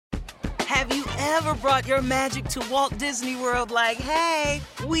ever brought your magic to Walt Disney World like, hey,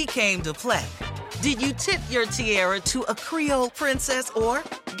 we came to play? Did you tip your tiara to a Creole princess or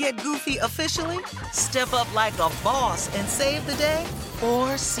get goofy officially? Step up like a boss and save the day?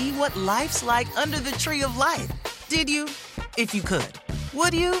 Or see what life's like under the tree of life? Did you? If you could.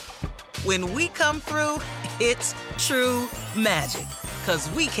 Would you? When we come through, it's true magic.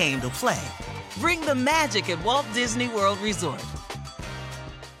 'Cause we came to play. Bring the magic at Walt Disney World Resort.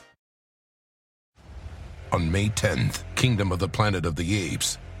 On May 10th, Kingdom of the Planet of the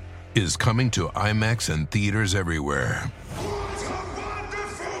Apes is coming to IMAX and theaters everywhere. What a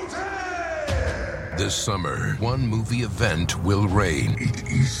wonderful day! This summer, one movie event will reign. It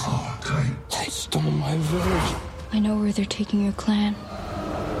is our time. They stole my village. I know where they're taking your clan.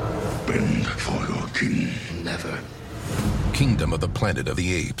 Bend for your king. Never. Kingdom of the Planet of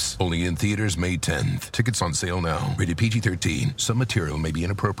the Apes. Only in theaters May 10th. Tickets on sale now. Rated PG-13. Some material may be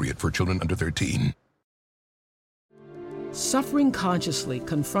inappropriate for children under 13. Suffering Consciously,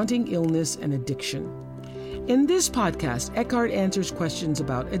 Confronting Illness and Addiction. In this podcast, Eckhart answers questions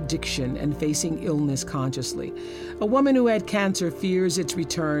about addiction and facing illness consciously. A woman who had cancer fears its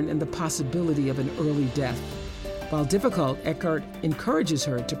return and the possibility of an early death. While difficult, Eckhart encourages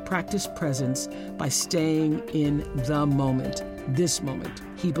her to practice presence by staying in the moment, this moment.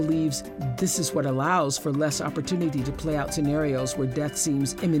 He believes this is what allows for less opportunity to play out scenarios where death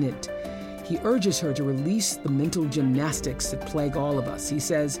seems imminent. He urges her to release the mental gymnastics that plague all of us. He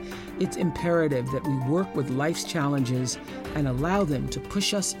says it's imperative that we work with life's challenges and allow them to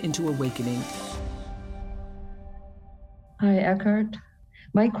push us into awakening. Hi, Eckhart.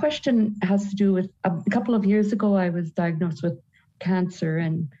 My question has to do with a couple of years ago, I was diagnosed with cancer,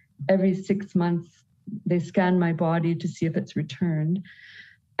 and every 6 months they scan my body to see if it's returned.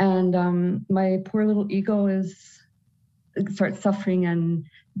 And my poor little ego starts suffering and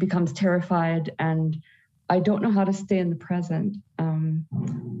becomes terrified, and I don't know how to stay in the present. I'm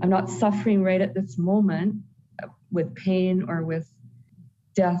not suffering right at this moment with pain or with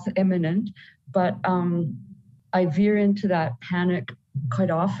death imminent, but I veer into that panic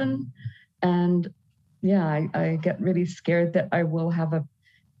quite often. And yeah, I get really scared that I will have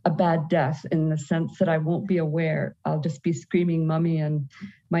a bad death, in the sense that I won't be aware. I'll just be screaming mummy and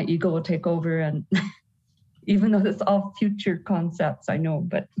my ego will take over. And even though it's all future concepts, I know,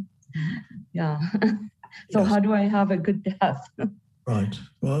 but yeah. So Yes. How do I have a good death? Right.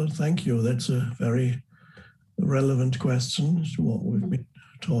 Well, thank you. That's a very relevant question to what we've been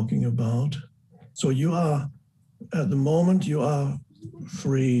talking about. So you are, at the moment, you are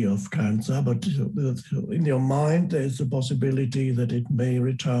free of cancer, but in your mind, there's a possibility that it may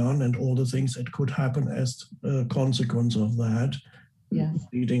return and all the things that could happen as a consequence of that, Yes.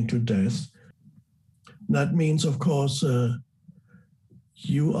 leading to death. That means, of course,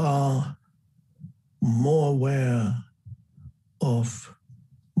 you are more aware of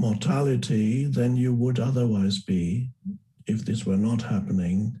mortality than you would otherwise be if this were not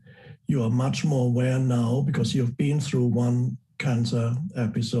happening. You are much more aware now because you've been through one cancer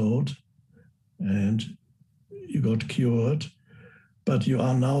episode and you got cured, but you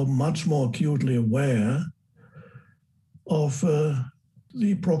are now much more acutely aware of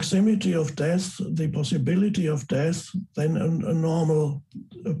the proximity of death, the possibility of death than a normal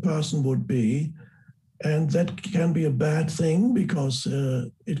person would be. And that can be a bad thing because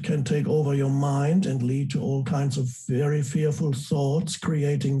it can take over your mind and lead to all kinds of very fearful thoughts,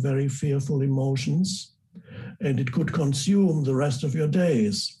 creating very fearful emotions. And it could consume the rest of your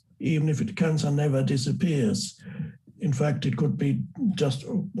days, even if cancer never disappears. In fact, it could be just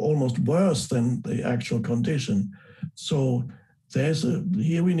almost worse than the actual condition. So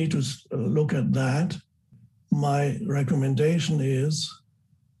here we need to look at that. My recommendation is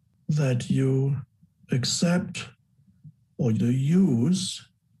that you accept or you use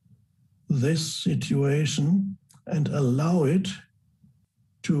this situation and allow it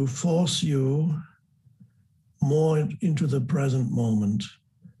to force you more into the present moment,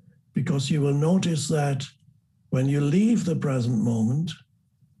 because you will notice that when you leave the present moment,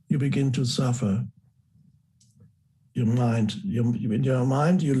 you begin to suffer. In your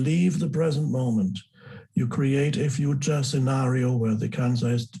mind, you leave the present moment. You create a future scenario where the cancer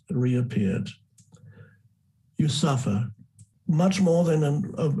has reappeared. You suffer much more than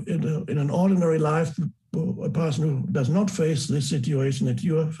in an ordinary life. A person who does not face this situation that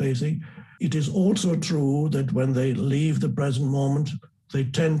you are facing, it is also true that when they leave the present moment, they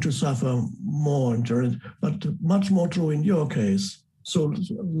tend to suffer more, but much more true in your case. So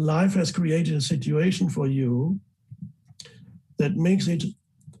life has created a situation for you that makes it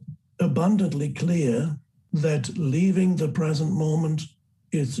abundantly clear that leaving the present moment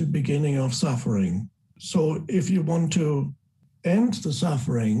is the beginning of suffering. So if you want to end the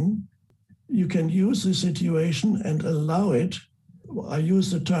suffering, you can use the situation and allow it. I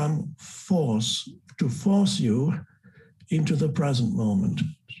use the term force, to force you into the present moment.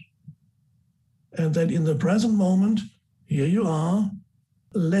 And then in the present moment, here you are.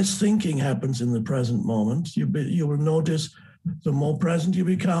 Less thinking happens in the present moment. You will notice the more present you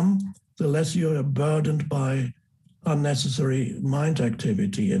become, the less you are burdened by unnecessary mind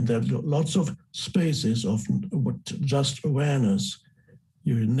activity. And there are lots of spaces of just awareness.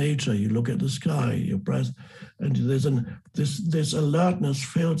 You're in nature, you look at the sky, you're present, and this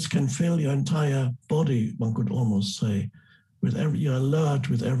alertness can fill your entire body, one could almost say. You're alert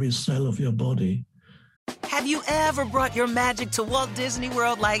with every cell of your body. Have you ever brought your magic to Walt Disney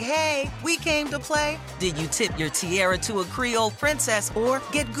World like, hey, we came to play? Did you tip your tiara to a Creole princess or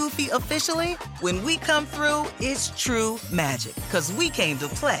get goofy officially? When we come through, it's true magic, because we came to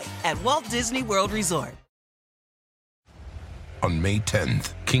play at Walt Disney World Resort. On May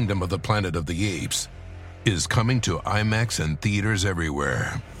 10th, Kingdom of the Planet of the Apes is coming to IMAX and theaters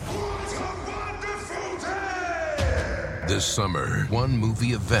everywhere. What a wonderful day! This summer, one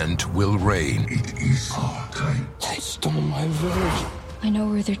movie event will reign. It is our time. They stole my virgin. I know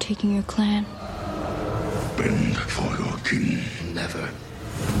where they're taking your clan. Bend for your king. Never.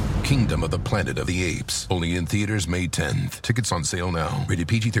 Kingdom of the Planet of the Apes. Only in theaters May 10th. Tickets on sale now. Rated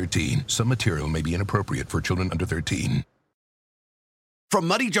PG-13. Some material may be inappropriate for children under 13. From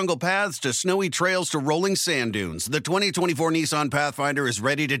muddy jungle paths to snowy trails to rolling sand dunes, the 2024 Nissan Pathfinder is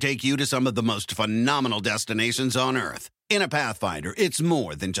ready to take you to some of the most phenomenal destinations on Earth. In a Pathfinder, it's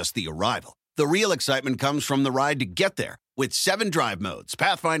more than just the arrival. The real excitement comes from the ride to get there. With 7 drive modes,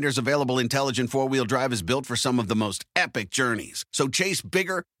 Pathfinder's available intelligent four-wheel drive is built for some of the most epic journeys. So chase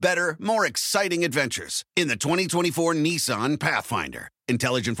bigger, better, more exciting adventures in the 2024 Nissan Pathfinder.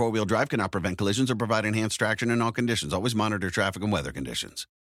 Intelligent four-wheel drive cannot prevent collisions or provide enhanced traction in all conditions. Always monitor traffic and weather conditions.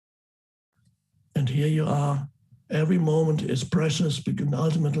 And here you are. Every moment is precious because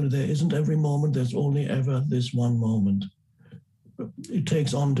ultimately there isn't every moment. There's only ever this one moment. It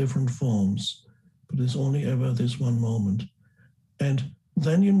takes on different forms, but there's only ever this one moment. And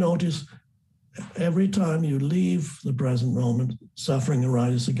then you notice every time you leave the present moment, suffering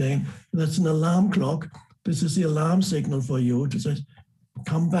arises again. That's an alarm clock. This is the alarm signal for you to say,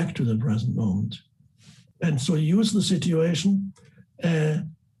 come back to the present moment. And so use the situation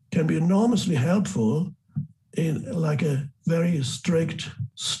can be enormously helpful in like a very strict,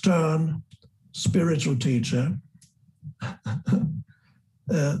 stern spiritual teacher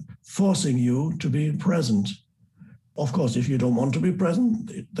forcing you to be present. Of course, if you don't want to be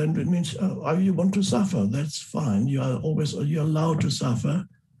present, then it means you want to suffer. That's fine. You're allowed to suffer,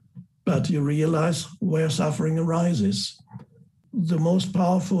 but you realize where suffering arises. The most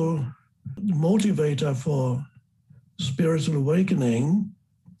powerful motivator for spiritual awakening,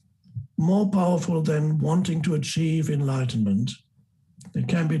 more powerful than wanting to achieve enlightenment. It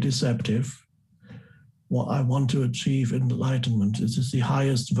can be deceptive. Well, I want to achieve enlightenment. This is the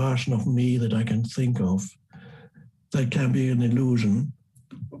highest version of me that I can think of. That can be an illusion,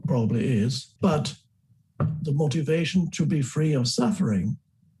 probably is. But the motivation to be free of suffering,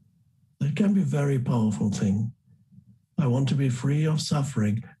 that can be a very powerful thing. I want to be free of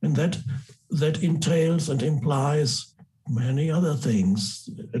suffering. And that entails and implies many other things,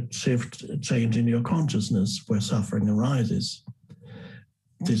 a change in your consciousness where suffering arises.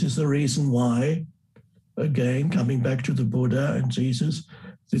 This is the reason why, again, coming back to the Buddha and Jesus,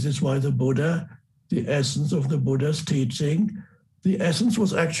 this is why the Buddha, the essence of the Buddha's teaching, the essence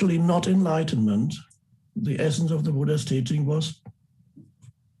was actually not enlightenment. The essence of the Buddha's teaching was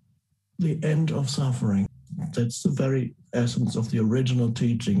the end of suffering. That's the very essence of the original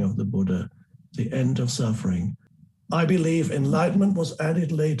teaching of the Buddha, the end of suffering. I believe enlightenment was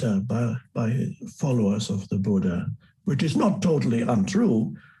added later by followers of the Buddha, which is not totally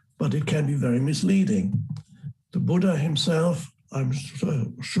untrue, but it can be very misleading. The Buddha himself, I'm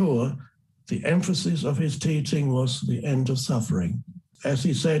sure, the emphasis of his teaching was the end of suffering. As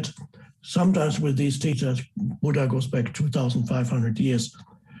he said, sometimes with these teachers, Buddha goes back 2,500 years.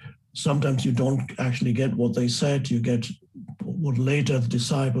 Sometimes you don't actually get what they said, you get what later the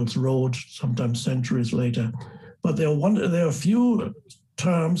disciples wrote, sometimes centuries later. But there are a few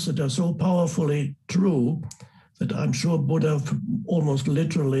terms that are so powerfully true that I'm sure Buddha almost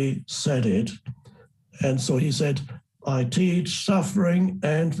literally said it. And so he said, I teach suffering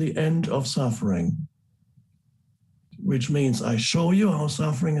and the end of suffering, which means I show you how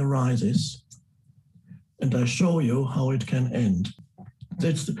suffering arises and I show you how it can end.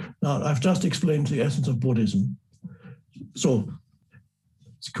 Now, I've just explained the essence of Buddhism. So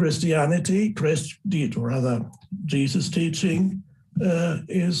Christianity, Jesus' teaching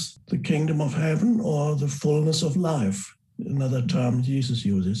is the kingdom of heaven or the fullness of life. Another term Jesus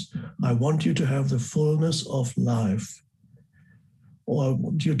uses. I want you to have the fullness of life. Or I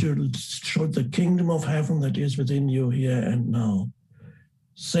want you to show the kingdom of heaven that is within you here and now.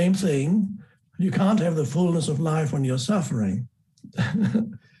 Same thing. You can't have the fullness of life when you're suffering.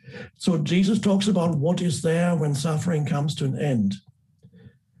 So Jesus talks about what is there when suffering comes to an end.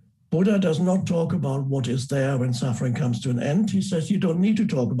 Buddha does not talk about what is there when suffering comes to an end. He says you don't need to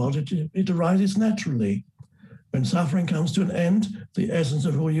talk about it. It arises naturally. When suffering comes to an end, the essence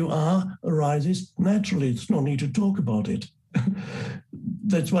of who you are arises naturally. There's no need to talk about it.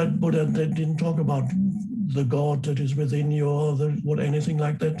 That's why Buddha didn't talk about the God that is within you or anything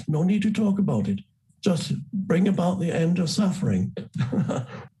like that. No need to talk about it. Just bring about the end of suffering.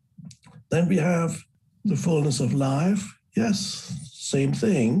 Then we have the fullness of life. Yes, same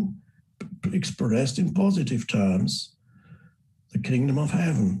thing, expressed in positive terms. The kingdom of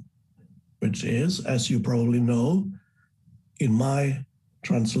heaven, which is, as you probably know, in my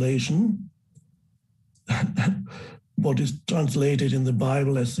translation, what is translated in the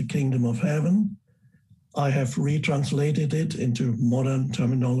Bible as the kingdom of heaven, I have retranslated it into modern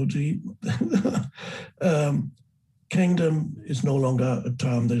terminology. Kingdom is no longer a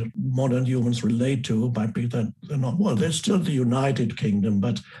term that modern humans relate to, but they're not, well, there's still the United Kingdom,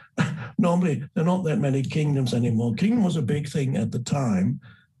 but normally there are not that many kingdoms anymore. Kingdom was a big thing at the time.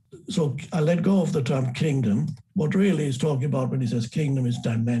 So I let go of the term kingdom. What really he's talking about when he says kingdom is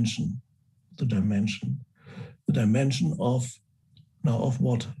dimension, the dimension of, now of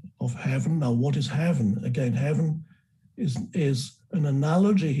what? Of heaven. Now what is heaven? Again, heaven is an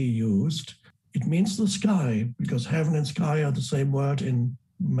analogy he used. It means the sky, because heaven and sky are the same word in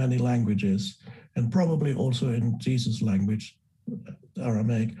many languages, and probably also in Jesus' language,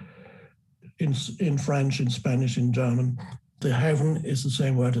 Aramaic. In French, in Spanish, in German, the heaven is the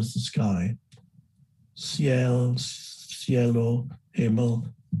same word as the sky. Ciel, cielo, himmel,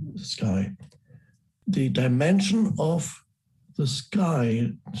 sky. The dimension of the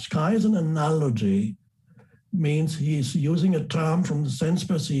sky is an analogy, means he's using a term from the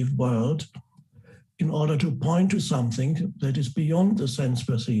sense-perceived world in order to point to something that is beyond the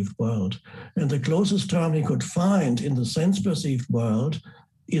sense-perceived world. And the closest term he could find in the sense-perceived world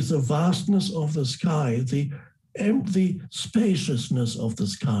is the vastness of the sky, the empty spaciousness of the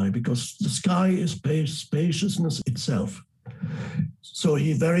sky, because the sky is spaciousness itself. So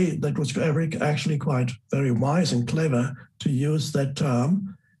that was actually quite very wise and clever to use that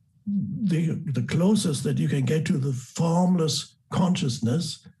term. The closest that you can get to the formless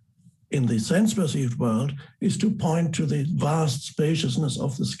consciousness in the sense-perceived world is to point to the vast spaciousness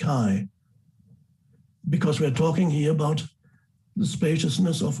of the sky, because we're talking here about the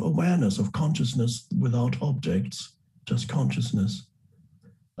spaciousness of awareness, of consciousness without objects, just consciousness.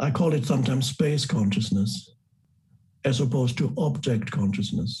 I call it sometimes space consciousness, as opposed to object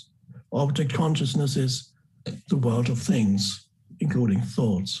consciousness. Object consciousness is the world of things, including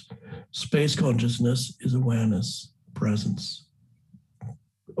thoughts. Space consciousness is awareness, presence.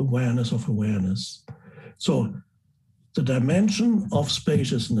 Awareness of awareness. So the dimension of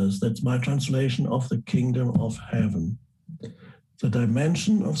spaciousness, that's my translation of the kingdom of heaven. The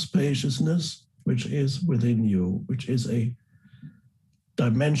dimension of spaciousness, which is within you, which is a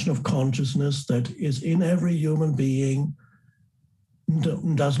dimension of consciousness that is in every human being,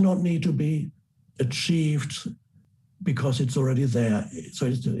 does not need to be achieved because it's already there. So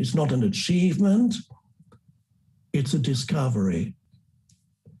it's not an achievement, it's a discovery.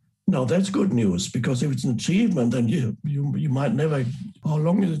 Now, that's good news, because if it's an achievement, then you might never, how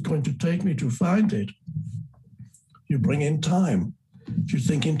long is it going to take me to find it? You bring in time. If you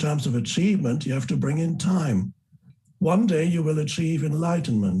think in terms of achievement, you have to bring in time. One day you will achieve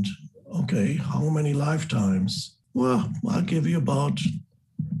enlightenment. Okay, how many lifetimes? Well, I'll give you about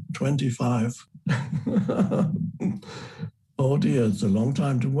 25. Oh dear, it's a long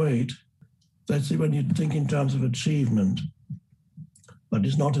time to wait. That's when you think in terms of achievement. But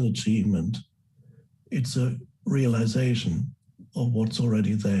it's not an achievement. It's a realization of what's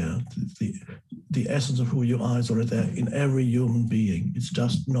already there. The essence of who you are is already there in every human being. It's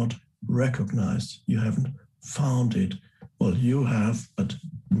just not recognized. You haven't found it. Well, you have, but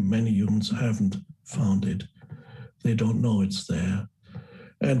many humans haven't found it. They don't know it's there.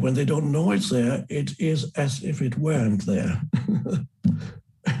 And when they don't know it's there, it is as if it weren't there.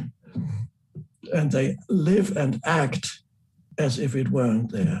 And they live and act as if it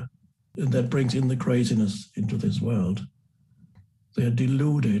weren't there. And that brings in the craziness into this world. They're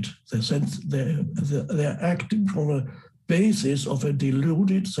deluded. They're acting from a basis of a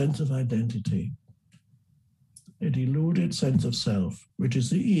deluded sense of identity, a deluded sense of self, which is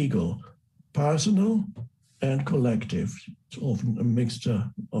the ego, personal and collective. It's often a mixture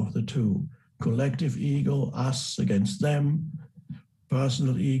of the two. Collective ego, us against them,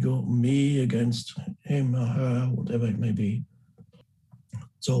 personal ego, me against him or her, whatever it may be.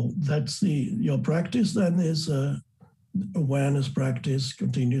 So that's your practice then is awareness practice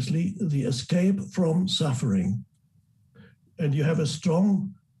continuously, the escape from suffering. And you have a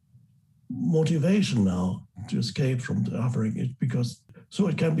strong motivation now to escape from suffering, so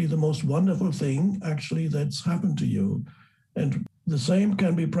it can be the most wonderful thing actually that's happened to you. And the same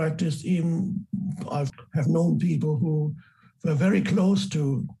can be practiced even, I have known people who were very close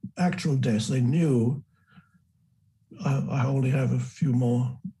to actual death. They knew, I only have 2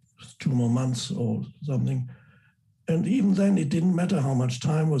 more months or something. And even then, it didn't matter how much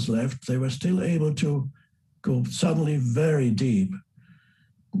time was left. They were still able to go suddenly very deep.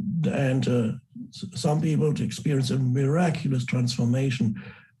 And some people experience a miraculous transformation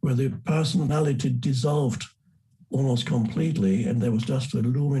where the personality dissolved almost completely, and there was just a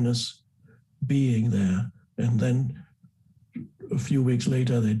luminous being there. And then a few weeks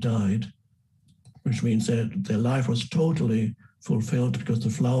later, they died, which means that their life was totally fulfilled because the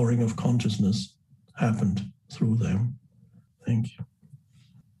flowering of consciousness happened through them. Thank you.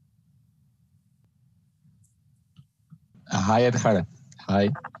 Hi, Edgar. Hi.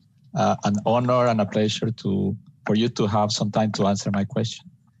 An honor and a pleasure for you to have some time to answer my question.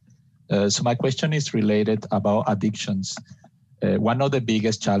 So my question is related about addictions. One of the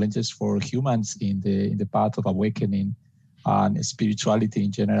biggest challenges for humans in the path of awakening and spirituality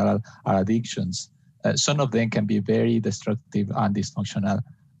in general are addictions. Some of them can be very destructive and dysfunctional.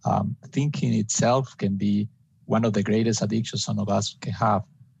 Thinking itself can be one of the greatest addictions some of us can have.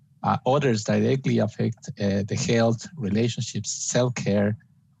 Others directly affect the health, relationships, self-care,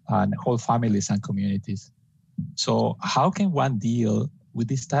 and whole families and communities. So how can one deal with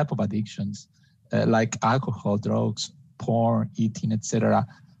this type of addictions, like alcohol, drugs, porn, eating, etc.?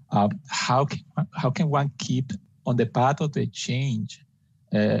 How can one keep on the path of the change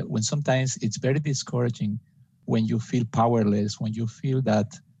when sometimes it's very discouraging, when you feel powerless, when you feel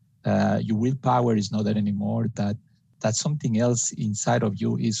that your willpower is not there anymore, that something else inside of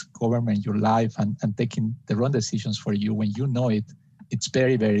you is governing your life and taking the wrong decisions for you when you know it? It's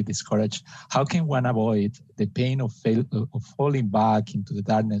very, very discouraged. How can one avoid the pain of falling back into the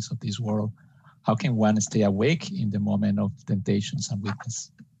darkness of this world? How can one stay awake in the moment of temptations and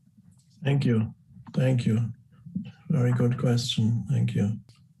weakness? Thank you. Thank you. Very good question. Thank you.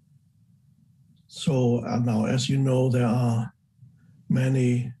 So now, as you know, there are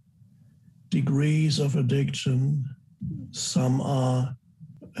many degrees of addiction. Some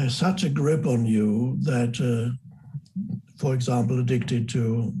have such a grip on you that, for example, addicted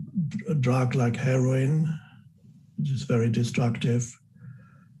to a drug like heroin, which is very destructive,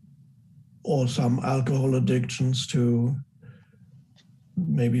 or some alcohol addictions too,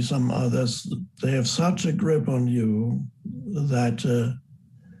 maybe some others. They have such a grip on you that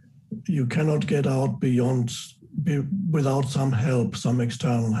you cannot get out without some help, some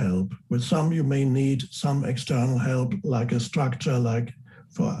external help. With some, you may need some external help, like a structure, like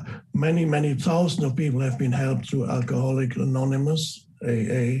for many, many thousands of people have been helped through Alcoholics Anonymous,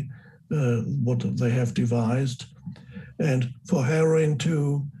 AA, what they have devised. And for heroin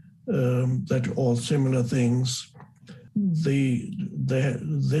too, that all similar things.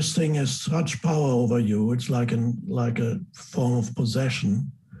 This thing has such power over you. It's like a form of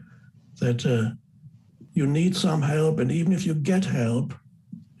possession that you need some help. And even if you get help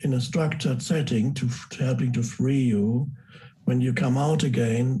in a structured setting to helping to free you, when you come out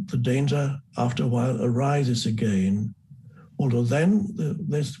again, the danger after a while arises again. Although then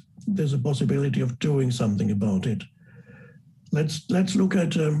there's a possibility of doing something about it. Let's look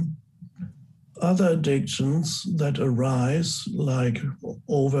at other addictions that arise, like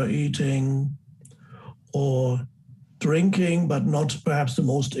overeating or drinking, but not perhaps the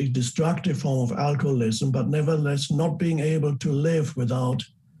most destructive form of alcoholism, but nevertheless not being able to live without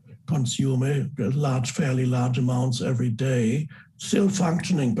consuming fairly large amounts every day, still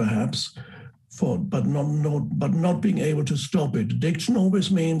functioning perhaps, but not being able to stop it. Addiction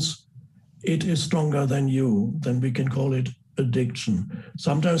always means it is stronger than you, then we can call it addiction.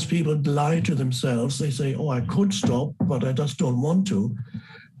 Sometimes people lie to themselves. They say, oh, I could stop, but I just don't want to.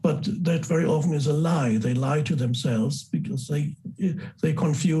 But that very often is a lie. They lie to themselves because they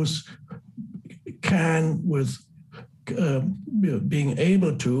confuse can with being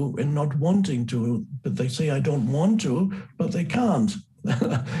able to and not wanting to. But they say, I don't want to, but they can't.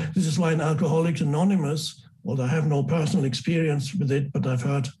 This is why in Alcoholics Anonymous, although I have no personal experience with it, but I've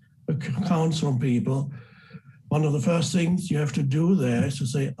heard accounts from people. One of the first things you have to do there is to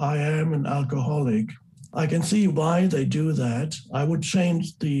say, I am an alcoholic. I can see why they do that. I would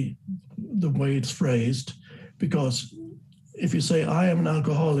change the way it's phrased, because if you say, I am an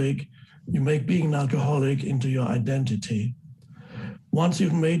alcoholic, you make being an alcoholic into your identity. Once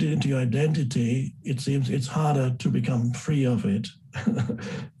you've made it into your identity, it seems it's harder to become free of it.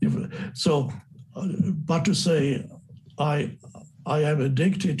 But to say, I am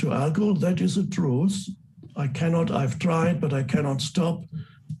addicted to alcohol, that is the truth. I've tried, but I cannot stop.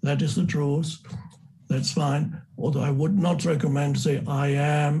 That is the truth. That's fine. Although I would not recommend to say, I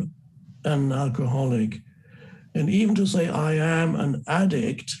am an alcoholic. And even to say, I am an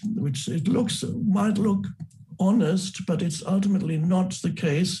addict, which might look honest, but it's ultimately not the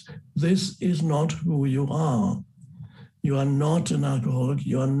case. This is not who you are. You are not an alcoholic.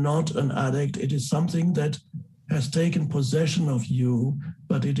 You are not an addict. It is something that has taken possession of you,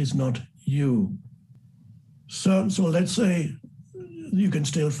 but it is not you. So let's say you can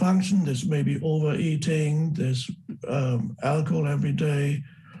still function. There's maybe overeating. There's alcohol every day.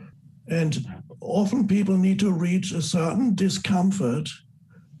 And often people need to reach a certain discomfort,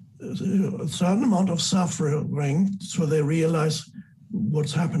 a certain amount of suffering, so they realize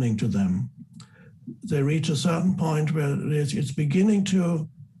what's happening to them. They reach a certain point where it's beginning to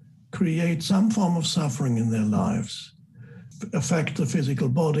create some form of suffering in their lives, affect the physical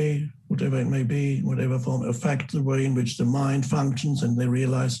body, whatever it may be, whatever form, affect the way in which the mind functions, and they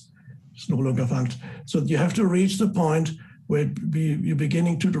realize it's no longer function. So you have to reach the point where you're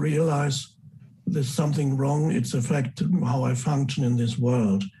beginning to realize there's something wrong. It's affecting how I function in this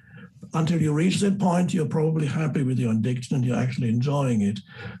world. Until you reach that point, you're probably happy with your addiction and you're actually enjoying it.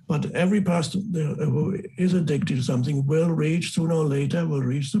 But every person who is addicted to something sooner or later will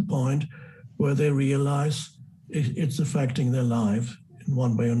reach the point where they realize it's affecting their life in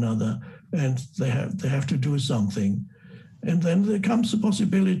one way or another, and they have to do something. And then there comes the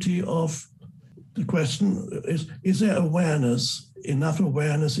possibility of the question is there enough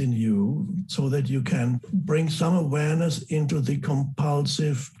awareness in you so that you can bring some awareness into the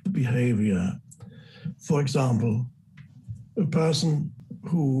compulsive behavior? For example, a person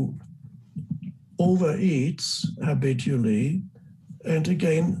who overeats habitually, and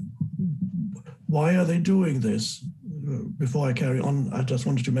again, why are they doing this? Before I carry on, I just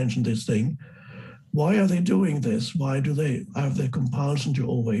wanted to mention this thing. Why are they doing this? Why do they have the compulsion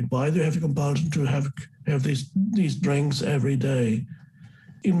to overeat? Why do they have the compulsion to have these drinks every day?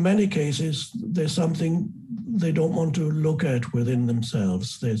 In many cases, there's something they don't want to look at within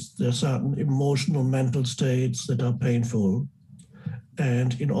themselves. There's certain emotional, mental states that are painful.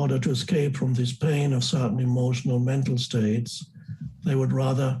 And in order to escape from this pain of certain emotional, mental states, they would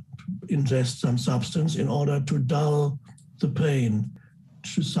rather ingest some substance in order to dull the pain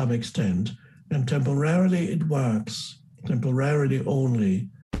to some extent. And temporarily it works, temporarily only.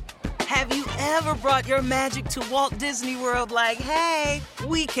 Have you ever brought your magic to Walt Disney World like, hey,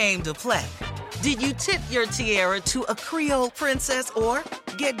 we came to play? Did you tip your tiara to a Creole princess or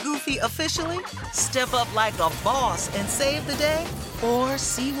get goofy officially? Step up like a boss and save the day? Or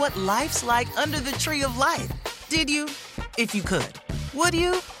see what life's like under the tree of life? Did you? If you could. Would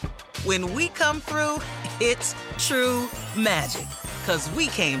you? When we come through, it's true magic. 'Cause we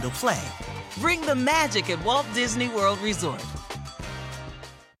came to play. Bring the magic at Walt Disney World Resort.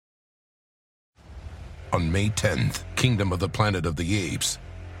 On May 10th, Kingdom of the Planet of the Apes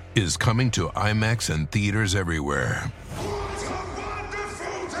is coming to IMAX and theaters everywhere. What a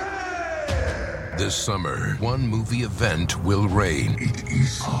wonderful day! This summer, one movie event will reign. It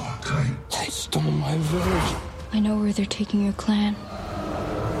is our time. They stole my virgin. I know where they're taking your clan.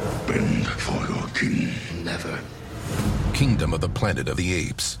 Bend for your king. Never. Kingdom of the Planet of the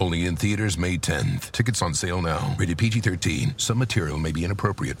Apes. Only in theaters May 10th. Tickets on sale now. Rated PG-13. Some material may be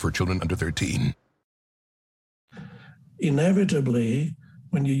inappropriate for children under 13. Inevitably,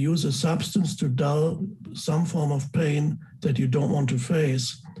 when you use a substance to dull some form of pain that you don't want to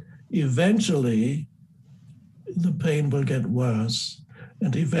face, eventually the pain will get worse.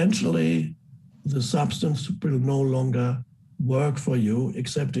 And eventually the substance will no longer work for you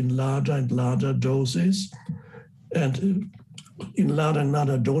except in larger and larger doses. And in larger and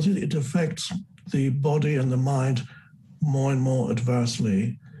larger doses, it affects the body and the mind more and more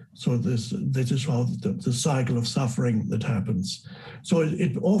adversely. So this is how the cycle of suffering that happens. So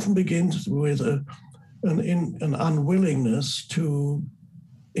it often begins with an unwillingness to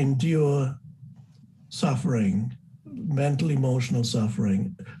endure suffering, mental, emotional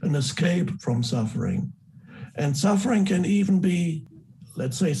suffering, an escape from suffering. And suffering can even be,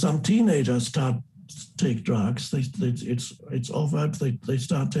 let's say some teenagers start take drugs. It's offered. They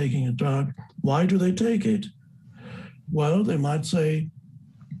start taking a drug. Why do they take it? Well, they might say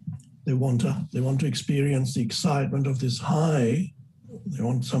they want to experience the excitement of this high. They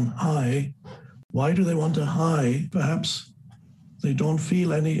want some high. Why do they want a high? Perhaps they don't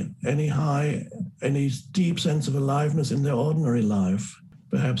feel any high, any deep sense of aliveness in their ordinary life.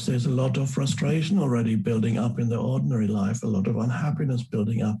 Perhaps there's a lot of frustration already building up in their ordinary life, a lot of unhappiness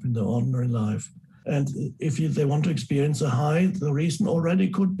building up in their ordinary life. And if they want to experience a high, the reason already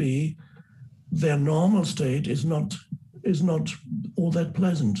could be their normal state is not all that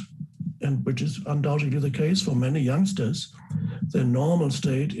pleasant, and which is undoubtedly the case for many youngsters. Their normal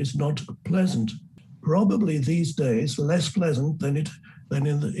state is not pleasant. Probably these days less pleasant than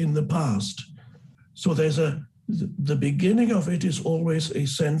in the past. So the beginning of it is always a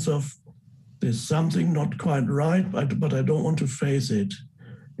sense of there's something not quite right, but I don't want to face it.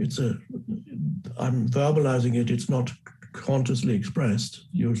 I'm verbalizing it. It's not consciously expressed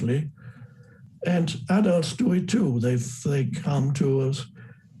usually. And adults do it too. They come to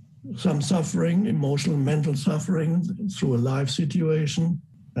some suffering, emotional, mental suffering through a life situation,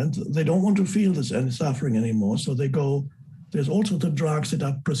 and they don't want to feel any suffering anymore. So they go. There's also the drugs that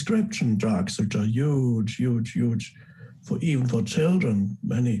are prescription drugs, which are huge, even for children,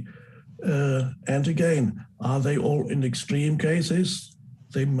 many. And again, are they all in extreme cases?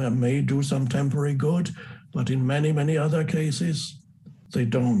 They may do some temporary good, but in many, many other cases, they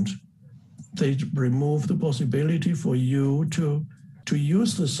don't. They remove the possibility for you to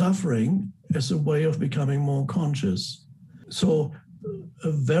use the suffering as a way of becoming more conscious. So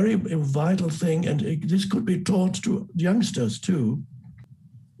a very vital thing, and this could be taught to youngsters too,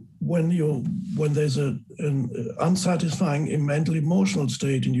 when there's an unsatisfying mental emotional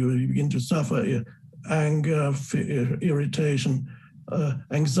state and you begin to suffer anger, irritation,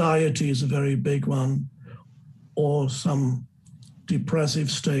 anxiety is a very big one, or some depressive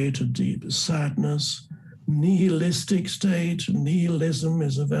state, a deep sadness, nihilistic state. Nihilism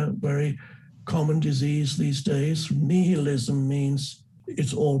is a very common disease these days. Nihilism means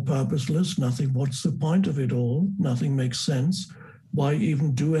it's all purposeless, nothing. What's the point of it all? Nothing makes sense. Why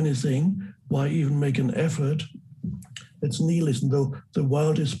even do anything? Why even make an effort? It's nihilism, though the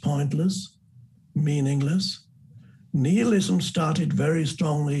world is pointless, meaningless. Nihilism started very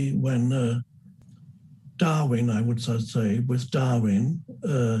strongly when Darwin, I would say, with Darwin,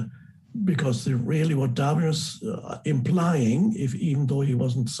 because really what Darwin was implying, even though he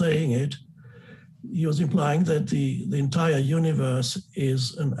wasn't saying it, he was implying that the entire universe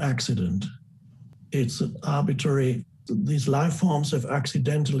is an accident. It's an arbitrary, these life forms have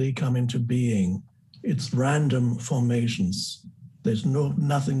accidentally come into being. It's random formations. There's no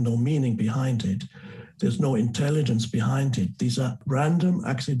meaning behind it. There's no intelligence behind it. These are random,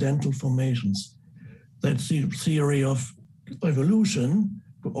 accidental formations. That's the theory of evolution.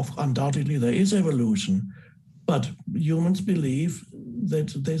 Undoubtedly, there is evolution, but humans believe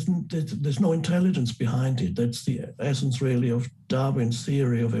that there's no intelligence behind it. That's the essence, really, of Darwin's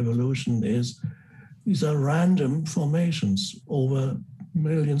theory of evolution. Is these are random formations over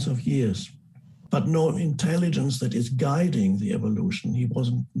millions of years, but no intelligence that is guiding the evolution. He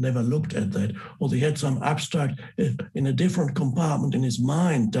never looked at that, or they had some abstract, in a different compartment in his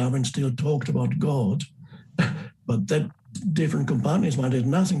mind. Darwin still talked about God, but that different compartment in his mind had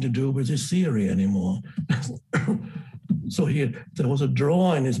nothing to do with his theory anymore. So there was a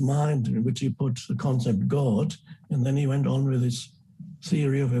drawer in his mind in which he put the concept God, and then he went on with his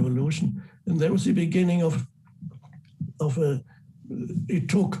theory of evolution. And that was the beginning of it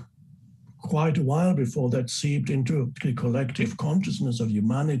took quite a while before that seeped into the collective consciousness of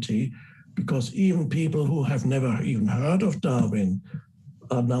humanity, because even people who have never even heard of Darwin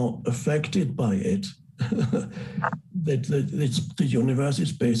are now affected by it. that the universe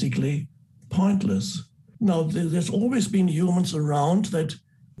is basically pointless. Now, there's always been humans around that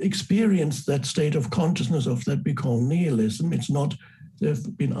experience that state of consciousness of that we call nihilism. It's not,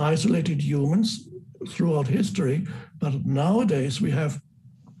 there've been isolated humans throughout history, but nowadays we have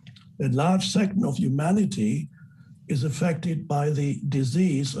a large section of humanity is affected by the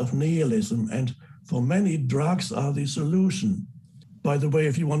disease of nihilism, and for many, drugs are the solution. By the way,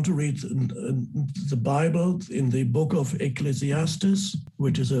 if you want to read the Bible, in the book of Ecclesiastes,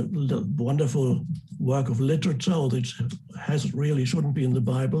 which is a wonderful work of literature, which really shouldn't be in the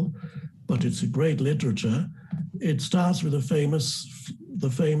Bible, but it's a great literature. It starts with the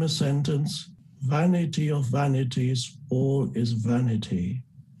famous sentence, "Vanity of vanities, all is vanity."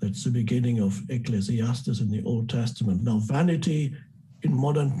 That's the beginning of Ecclesiastes in the Old Testament. Now, vanity in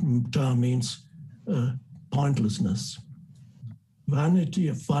modern term means pointlessness.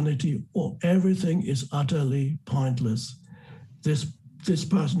 vanity, or everything is utterly pointless. This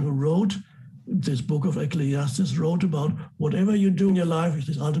person who wrote this book of Ecclesiastes wrote about whatever you do in your life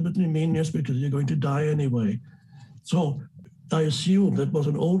is ultimately meaningless because you're going to die anyway. So I assume that was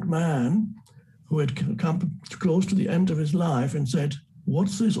an old man who had come close to the end of his life and said,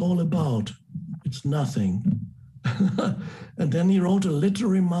 "What's this all about? It's nothing." And then he wrote a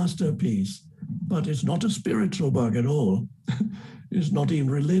literary masterpiece, but it's not a spiritual work at all. It's not even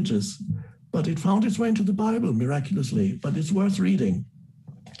religious, but it found its way into the Bible miraculously, but it's worth reading.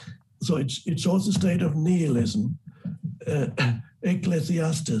 So it shows the state of nihilism,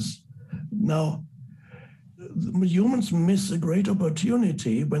 Ecclesiastes. Now, humans miss a great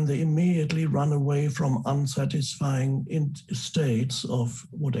opportunity when they immediately run away from unsatisfying states of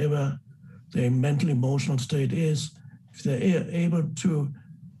whatever their mental emotional state is. If they're able to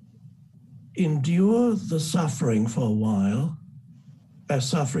endure the suffering for a while as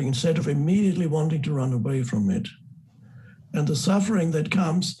suffering instead of immediately wanting to run away from it. And the suffering that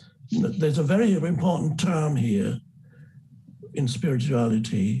comes, there's a very important term here in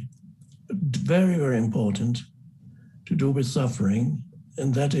spirituality, very, very important, to do with suffering,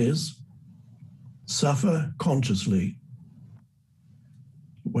 and that is suffer consciously.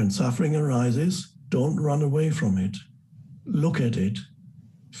 When suffering arises, don't run away from it. Look at it,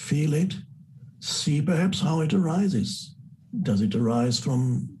 feel it, see perhaps how it arises. Does it arise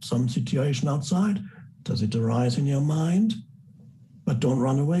from some situation outside? Does it arise in your mind? But don't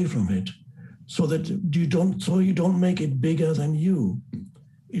run away from it, so that you don't make it bigger than you.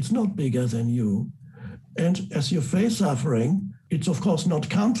 It's not bigger than you. And as you face suffering, it's of course not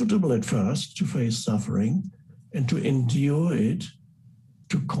comfortable at first to face suffering and to endure it,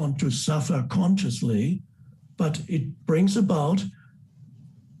 to suffer consciously, but it brings about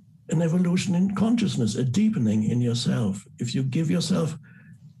an evolution in consciousness, a deepening in yourself. If you give yourself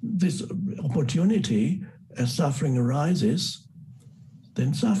this opportunity as suffering arises,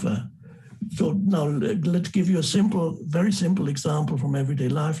 then suffer. So now let's give you a very simple example from everyday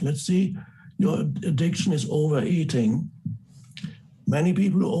life. Let's see your addiction is overeating. Many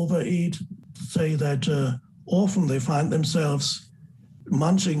people who overeat say that often they find themselves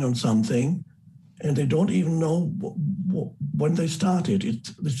munching on something and they don't even know when they started.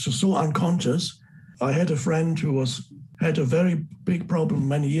 It's just so unconscious. I had a friend who had a very big problem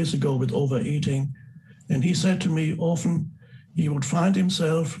many years ago with overeating, and he said to me often he would find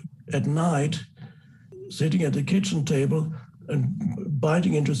himself at night sitting at the kitchen table and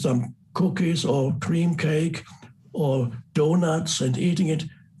biting into some cookies or cream cake or donuts and eating it.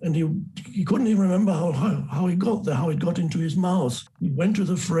 And he couldn't even remember how he got there, how it got into his mouth. He went to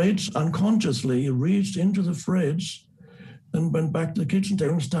the fridge unconsciously, he reached into the fridge and went back to the kitchen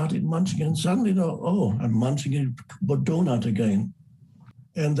table and started munching. And suddenly, I'm munching a donut again.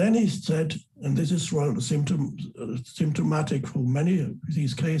 And then he said, and this is symptomatic for many of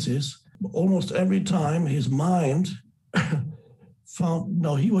these cases, almost every time his mind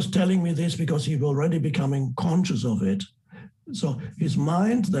he was telling me this because he was already becoming conscious of it. So his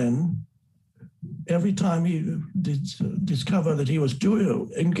mind then, every time he did discover that he was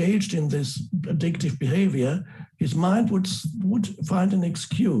engaged in this addictive behavior, his mind would find an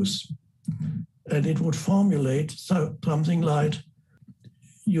excuse, and it would formulate something like,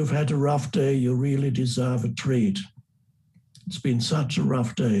 "You've had a rough day, you really deserve a treat. It's been such a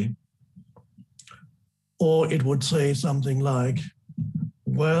rough day." Or it would say something like,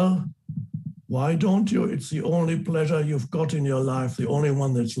 "Well, why don't you? It's the only pleasure you've got in your life, the only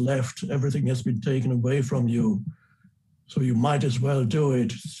one that's left. Everything has been taken away from you. So you might as well do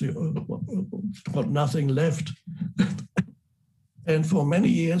it. It's got nothing left." And for many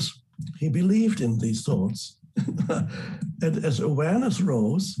years, he believed in these thoughts. And as awareness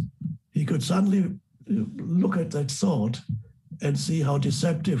rose, he could suddenly look at that thought and see how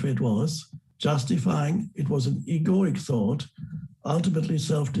deceptive it was, justifying it was an egoic thought, ultimately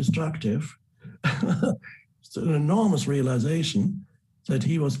self-destructive. It's an enormous realization that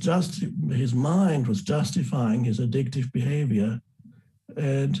his mind was justifying his addictive behavior.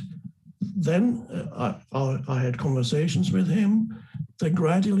 And then I had conversations with him. Then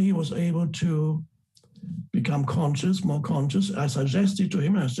gradually he was able to become more conscious. I suggested to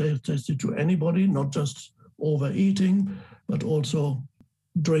him, I suggested to anybody, not just overeating, but also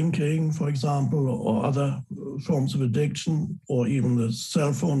drinking, for example, or other forms of addiction, or even the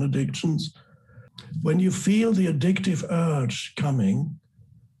cell phone addictions. When you feel the addictive urge coming,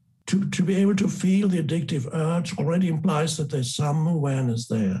 to be able to feel the addictive urge already implies that there's some awareness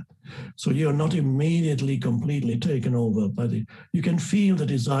there. So you're not immediately completely taken over you can feel the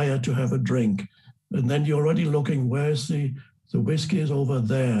desire to have a drink. And then you're already looking, where's the The whiskey is over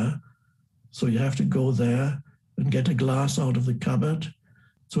there. So you have to go there and get a glass out of the cupboard.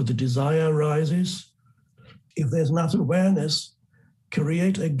 So the desire arises. If there's not awareness,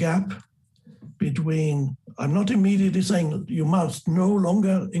 create a gap between, I'm not immediately saying you must no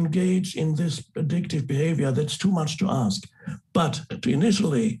longer engage in this addictive behavior. That's too much to ask. But to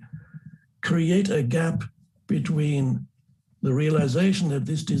initially create a gap between the realization that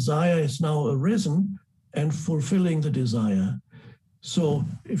this desire is now arisen and fulfilling the desire. So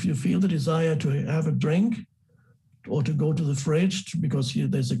if you feel the desire to have a drink or to go to the fridge because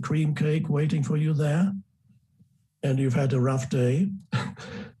there's a cream cake waiting for you there and you've had a rough day,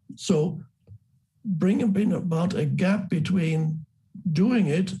 so bring about a gap between doing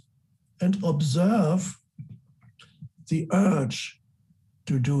it and observe the urge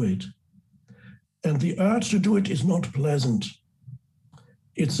to do it. And the urge to do it is not pleasant.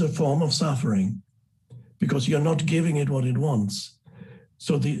 It's a form of suffering because you're not giving it what it wants.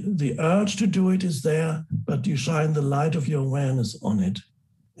 So the urge to do it is there, but you shine the light of your awareness on it.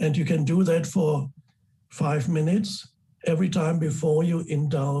 And you can do that for 5 minutes every time before you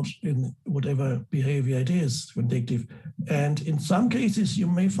indulge in whatever behavior it is, vindictive. And in some cases, you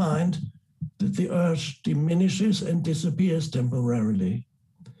may find that the urge diminishes and disappears temporarily.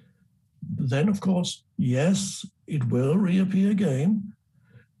 Then, of course, yes, it will reappear again.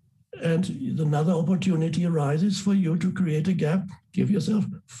 And another opportunity arises for you to create a gap. Give yourself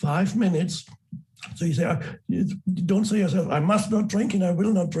 5 minutes. So you say, don't say yourself, I must not drink and I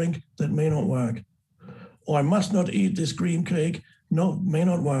will not drink. That may not work. Or I must not eat this cream cake. No, may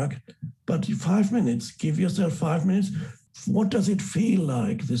not work. But 5 minutes, give yourself 5 minutes. What does it feel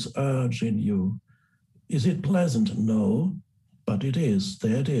like, this urge in you? Is it pleasant? No, but it is.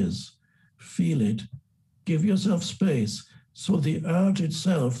 There it is. Feel it. Give yourself space. So the urge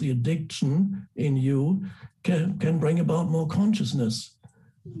itself, the addiction in you, can bring about more consciousness.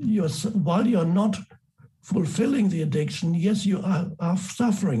 While you're not fulfilling the addiction, yes, you are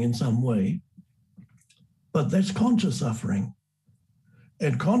suffering in some way, but that's conscious suffering.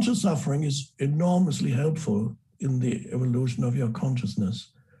 And conscious suffering is enormously helpful in the evolution of your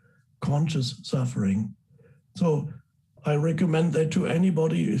consciousness. Conscious suffering. So I recommend that to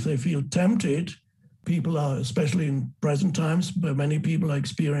anybody if they feel tempted. People are, especially in present times, where many people are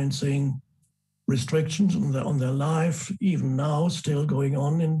experiencing restrictions on their life, even now still going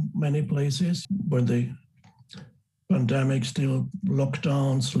on in many places, when the pandemic still,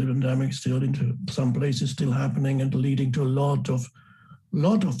 lockdowns, pandemic still into some places still happening and leading to a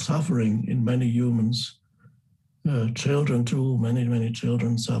lot of suffering in many humans, children too, many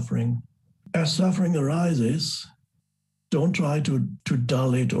children suffering. As suffering arises, don't try to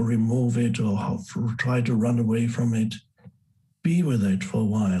dull it or remove it or try to run away from it. Be with it for a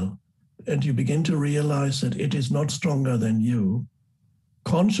while. And you begin to realize that it is not stronger than you.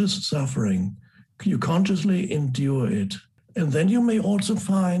 Conscious suffering, you consciously endure it. And then you may also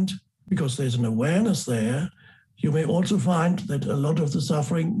find, because there's an awareness there, you may also find that a lot of the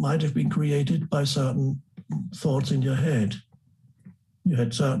suffering might have been created by certain thoughts in your head. You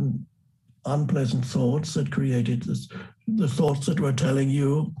had certain unpleasant thoughts that created this, the thoughts that were telling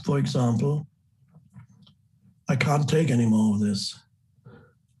you, for example, I can't take any more of this.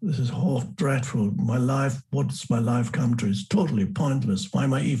 This is dreadful. My life, what's my life come to? It's totally pointless. Why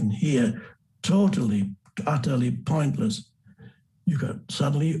am I even here? Totally, utterly pointless.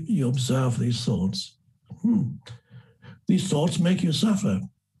 Suddenly you observe these thoughts. These thoughts make you suffer,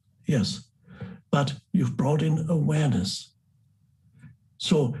 yes, but you've brought in awareness.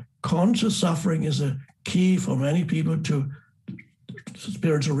 So conscious suffering is a key for many people to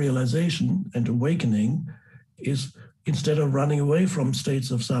spiritual realization and awakening, is instead of running away from states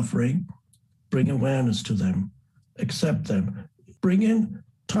of suffering, bring awareness to them, accept them, bring in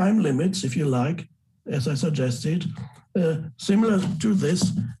time limits, if you like, as I suggested. Similar to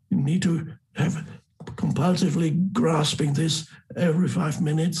this, you need to have compulsively grasping this every 5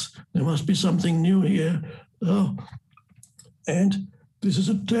 minutes. There must be something new here. And this is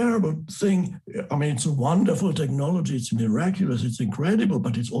a terrible thing. I mean, it's a wonderful technology. It's miraculous. It's incredible,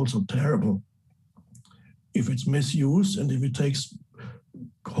 but it's also terrible. If it's misused and if it takes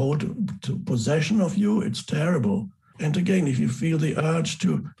possession of you, it's terrible. And again, if you feel the urge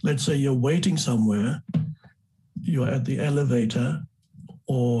to, let's say you're waiting somewhere, you're at the elevator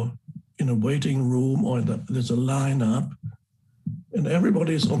or in a waiting room or there's a lineup and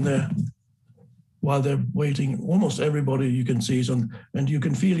everybody's on there while they're waiting. Almost everybody you can see is on, and you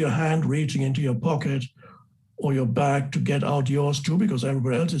can feel your hand reaching into your pocket or your bag to get out yours too, because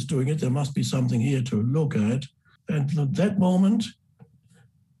everybody else is doing it. There must be something here to look at. And at that moment,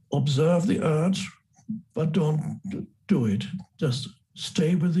 observe the urge, but don't do it. Just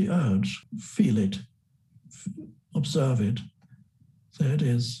stay with the urge. Feel it. Observe it. There it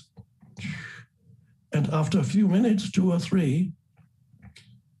is. And after a few minutes, 2 or 3,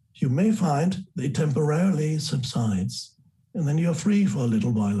 you may find it temporarily subsides. And then you're free for a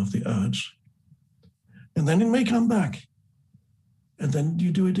little while of the urge. And then it may come back. And then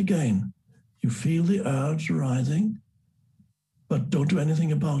you do it again. You feel the urge rising, but don't do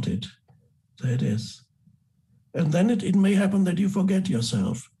anything about it. There it is. And then it may happen that you forget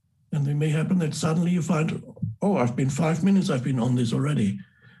yourself. And it may happen that suddenly you find, oh, I've been 5 minutes, I've been on this already.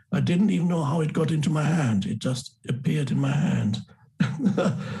 I didn't even know how it got into my hand. It just appeared in my hand.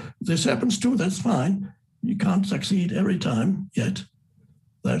 This happens too, that's fine. You can't succeed every time yet.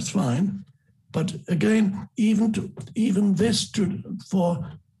 That's fine. But again,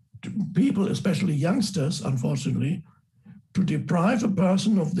 for people, especially youngsters, unfortunately, to deprive a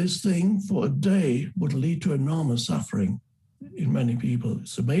person of this thing for a day would lead to enormous suffering in many people.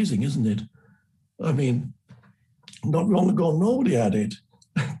 It's amazing, isn't it? I mean, not long ago, nobody had it.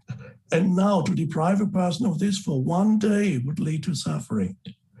 And now to deprive a person of this for one day would lead to suffering.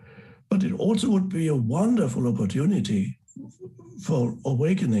 But it also would be a wonderful opportunity for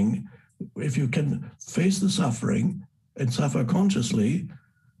awakening if you can face the suffering and suffer consciously.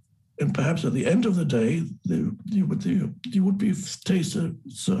 And perhaps at the end of the day, you would taste a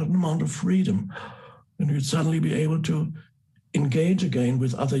certain amount of freedom, and you'd suddenly be able to engage again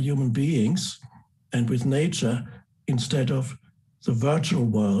with other human beings and with nature instead of the virtual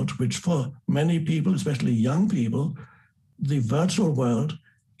world, which for many people, especially young people, the virtual world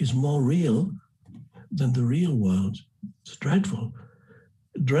is more real than the real world. It's dreadful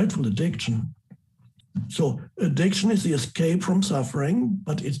addiction. So addiction is the escape from suffering,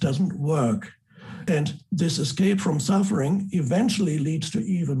 but it doesn't work. And this escape from suffering eventually leads to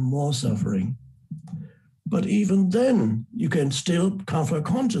even more suffering. But even then, you can still cover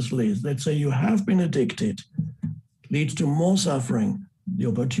consciously. Let's say you have been addicted, leads to more suffering. The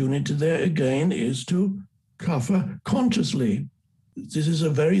opportunity there again is to cover consciously. This is a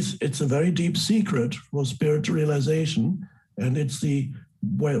very deep secret for spiritual realization, and it's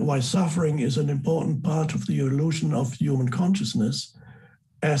why suffering is an important part of the evolution of human consciousness,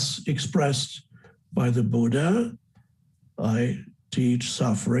 as expressed by the Buddha. I teach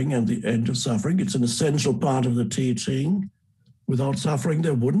suffering and the end of suffering. It's an essential part of the teaching. Without suffering,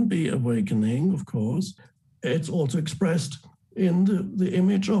 there wouldn't be awakening, of course. It's also expressed in the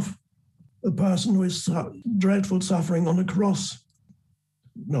image of a person who is dreadful suffering on a cross.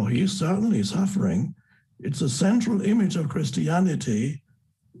 No, he is certainly suffering. It's a central image of Christianity,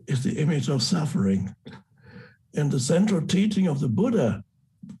 is the image of suffering. And the central teaching of the Buddha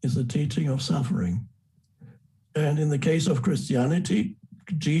is the teaching of suffering. And in the case of Christianity,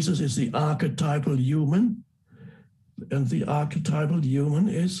 Jesus is the archetypal human. And the archetypal human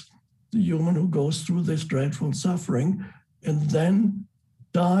is the human who goes through this dreadful suffering and then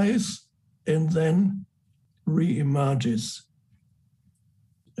dies and then re-emerges.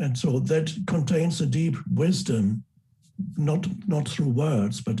 And so that contains a deep wisdom, not through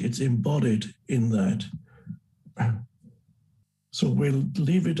words, but it's embodied in that. So we'll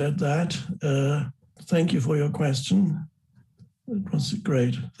leave it at that. Thank you for your question. It was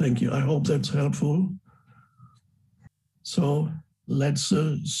great. Thank you. I hope that's helpful. So let's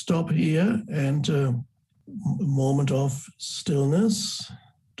stop here and a moment of stillness.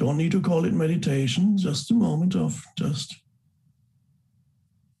 Don't need to call it meditation, just a moment of just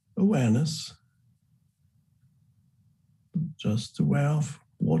awareness. Just aware of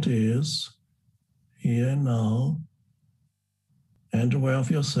what is here now, and aware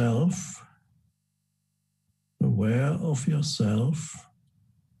of yourself. Aware of yourself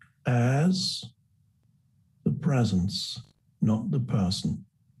as the presence, not the person.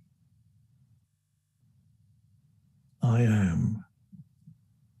 I am.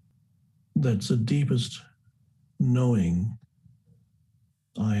 That's the deepest knowing.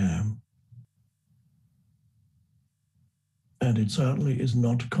 I am. And it certainly is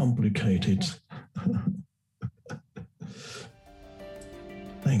not complicated.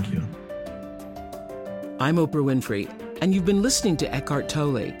 Thank you. I'm Oprah Winfrey, and you've been listening to Eckhart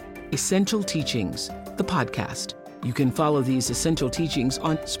Tolle, Essential Teachings, the podcast. You can follow these essential teachings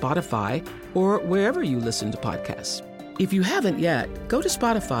on Spotify or wherever you listen to podcasts. If you haven't yet, go to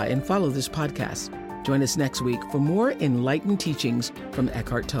Spotify and follow this podcast. Join us next week for more enlightened teachings from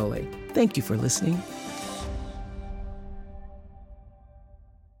Eckhart Tolle. Thank you for listening.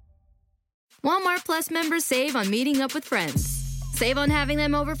 Walmart Plus members save on meeting up with friends. Save on having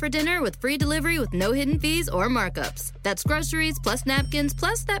them over for dinner with free delivery with no hidden fees or markups. That's groceries, plus napkins,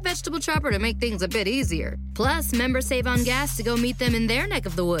 plus that vegetable chopper to make things a bit easier. Plus, members save on gas to go meet them in their neck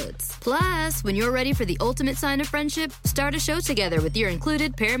of the woods. Plus, when you're ready for the ultimate sign of friendship, start a show together with your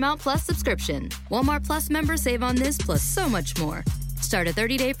included Paramount Plus subscription. Walmart Plus members save on this plus so much more. Start a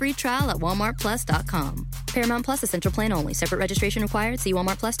 30-day free trial at walmartplus.com. Paramount Plus Essential Plan only. Separate registration required. See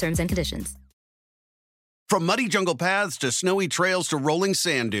Walmart Plus terms and conditions. From muddy jungle paths to snowy trails to rolling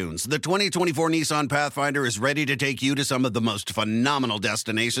sand dunes, the 2024 Nissan Pathfinder is ready to take you to some of the most phenomenal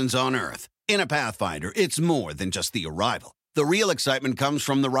destinations on Earth. In a Pathfinder, it's more than just the arrival. The real excitement comes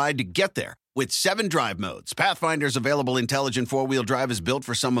from the ride to get there. With 7 drive modes, Pathfinder's available intelligent 4-wheel drive is built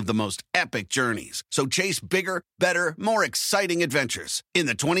for some of the most epic journeys. So chase bigger, better, more exciting adventures in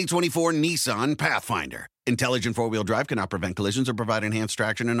the 2024 Nissan Pathfinder. Intelligent 4-wheel drive cannot prevent collisions or provide enhanced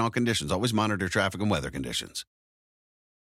traction in all conditions. Always monitor traffic and weather conditions.